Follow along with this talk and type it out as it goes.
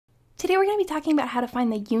Today we're going to be talking about how to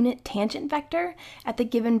find the unit tangent vector at the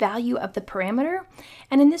given value of the parameter.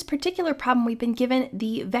 And in this particular problem, we've been given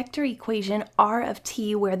the vector equation r of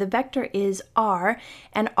t, where the vector is r,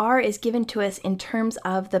 and r is given to us in terms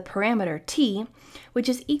of the parameter t, which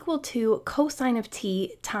is equal to cosine of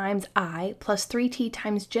t times I plus 3t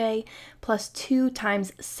times j plus 2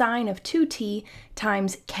 times sine of 2t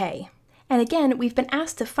times k. And again, we've been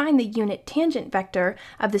asked to find the unit tangent vector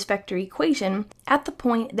of this vector equation at the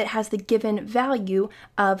point that has the given value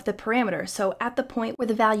of the parameter. So at the point where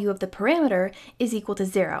the value of the parameter is equal to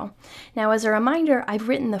 0. Now, as a reminder, I've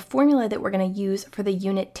written the formula that we're going to use for the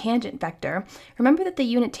unit tangent vector. Remember that the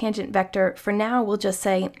unit tangent vector, for now, we'll just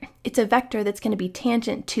say it's a vector that's going to be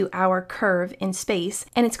tangent to our curve in space.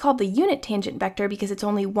 And it's called the unit tangent vector because it's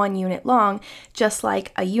only 1 unit long, just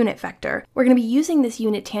like a unit vector. We're going to be using this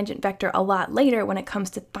unit tangent vector a lot later when it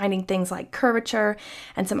comes to finding things like curvature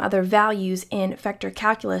and some other values in vector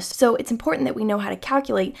calculus, so it's important that we know how to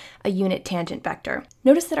calculate a unit tangent vector.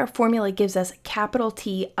 Notice that our formula gives us capital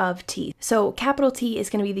T of t. So capital T is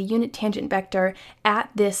going to be the unit tangent vector at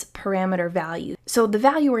this parameter value. So the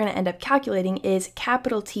value we're going to end up calculating is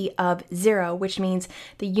capital T of 0, which means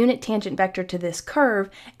the unit tangent vector to this curve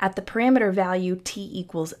at the parameter value t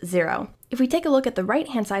equals 0. If we take a look at the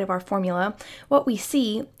right-hand side of our formula, what we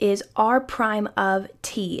see is r prime of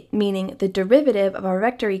t, meaning the derivative of our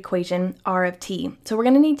vector equation, r of t. So we're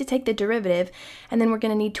going to need to take the derivative, and then we're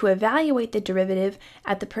going to need to evaluate the derivative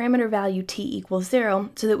at the parameter value t equals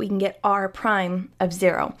 0 so that we can get r prime of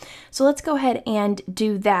 0. So let's go ahead and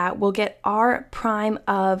do that. We'll get r prime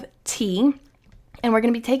of t, and we're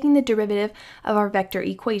going to be taking the derivative of our vector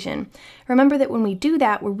equation. Remember that when we do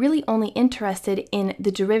that, we're really only interested in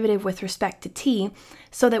the derivative with respect to t,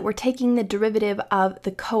 so that we're taking the derivative of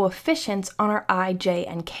the coefficients on our I, j,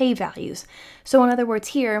 and k values. So in other words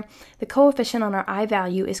here, the coefficient on our I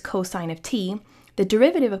value is cosine of t. The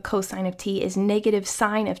derivative of cosine of t is negative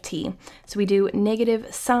sine of t. So we do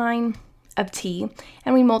negative sine of t,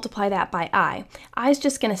 and we multiply that by I. I is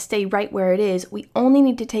just going to stay right where it is. We only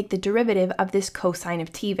need to take the derivative of this cosine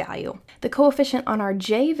of t value. The coefficient on our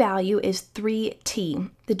j value is 3t.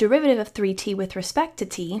 The derivative of 3t with respect to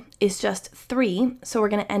t is just 3, so we're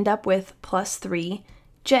going to end up with plus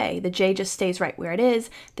 3j. The j just stays right where it is.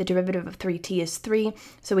 The derivative of 3t is 3,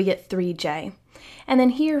 so we get 3j. And then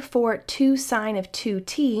here for 2 sine of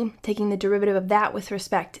 2t, taking the derivative of that with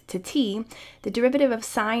respect to t, the derivative of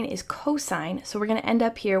sine is cosine, so we're going to end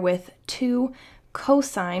up here with 2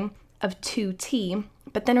 cosine of 2t.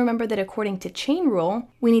 But then remember that according to chain rule,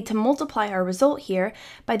 we need to multiply our result here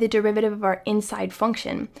by the derivative of our inside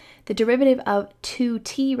function. The derivative of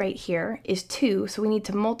 2t right here is 2, so we need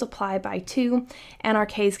to multiply by 2, and our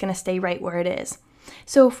k is going to stay right where it is.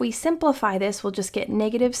 So if we simplify this, we'll just get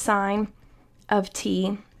negative sine of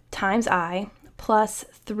t times I plus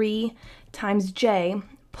 3 times j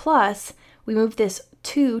plus, we move this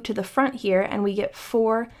 2 to the front here, and we get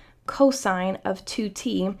 4 cosine of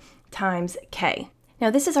 2t times k. Now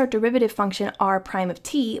this is our derivative function r prime of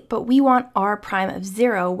t, but we want r prime of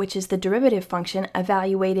 0, which is the derivative function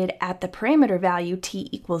evaluated at the parameter value t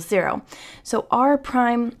equals 0. So r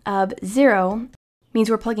prime of 0 means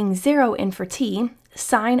we're plugging 0 in for t.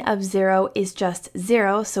 Sine of 0 is just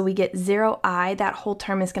 0, so we get 0i. That whole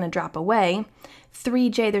term is going to drop away.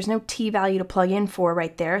 3j, there's no t value to plug in for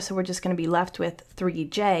right there, so we're just going to be left with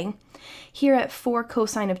 3j. Here at 4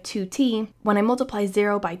 cosine of 2t, when I multiply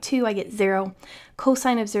 0 by 2, I get 0.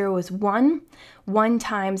 Cosine of 0 is 1. 1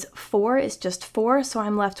 times 4 is just 4, so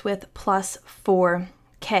I'm left with plus 4k.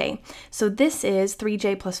 So this is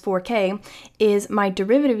 3j plus 4k is my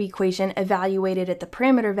derivative equation evaluated at the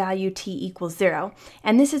parameter value t equals 0.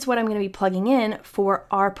 And this is what I'm going to be plugging in for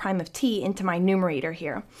r prime of t into my numerator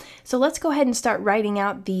here. So let's go ahead and start writing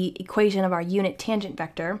out the equation of our unit tangent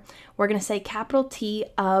vector. We're going to say capital T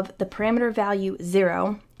of the parameter value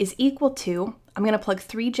 0 is equal to, I'm going to plug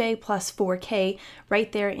 3j plus 4k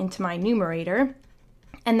right there into my numerator.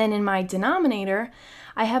 And then in my denominator,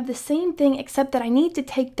 I have the same thing except that I need to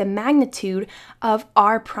take the magnitude of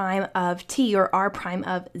r prime of t, or r prime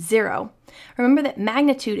of 0. Remember that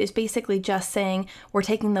magnitude is basically just saying we're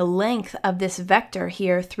taking the length of this vector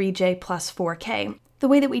here, 3j plus 4k. The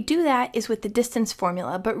way that we do that is with the distance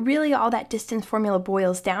formula, but really all that distance formula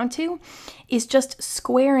boils down to is just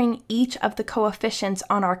squaring each of the coefficients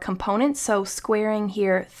on our components. So squaring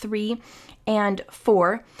here 3 and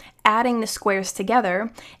 4, adding the squares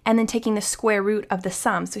together, and then taking the square root of the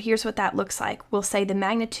sum. So here's what that looks like. We'll say the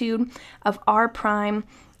magnitude of r prime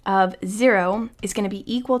of 0 is going to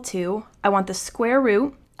be equal to, I want the square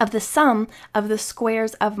root of the sum of the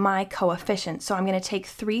squares of my coefficients. So I'm going to take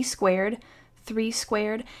 3 squared 3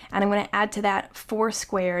 squared, and I'm going to add to that 4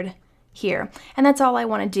 squared here. And that's all I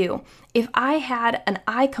want to do. If I had an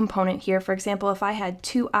I component here, for example, if I had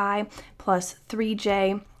 2i plus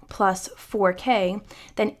 3j plus 4k,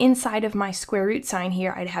 then inside of my square root sign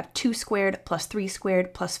here, I'd have 2 squared plus 3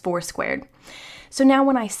 squared plus 4 squared. So now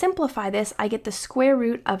when I simplify this, I get the square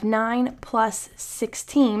root of 9 plus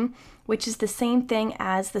 16, which is the same thing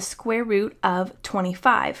as the square root of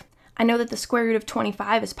 25. I know that the square root of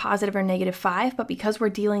 25 is positive or negative 5, but because we're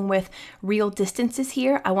dealing with real distances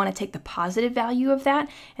here, I want to take the positive value of that,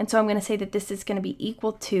 and so I'm going to say that this is going to be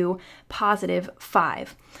equal to positive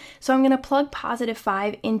 5. So I'm going to plug positive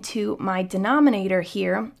 5 into my denominator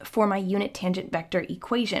here for my unit tangent vector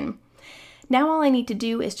equation. Now all I need to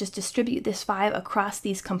do is just distribute this 5 across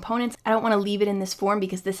these components. I don't want to leave it in this form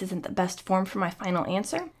because this isn't the best form for my final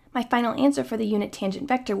answer. My final answer for the unit tangent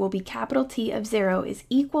vector will be capital T of 0 is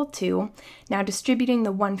equal to, now distributing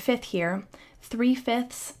the 1/5 here,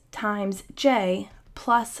 3/5 times j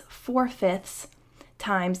plus 4/5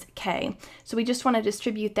 times k. So we just want to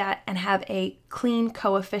distribute that and have a clean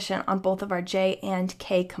coefficient on both of our j and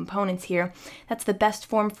k components here. That's the best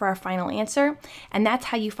form for our final answer, and that's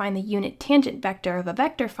how you find the unit tangent vector of a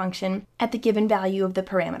vector function at the given value of the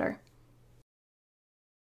parameter.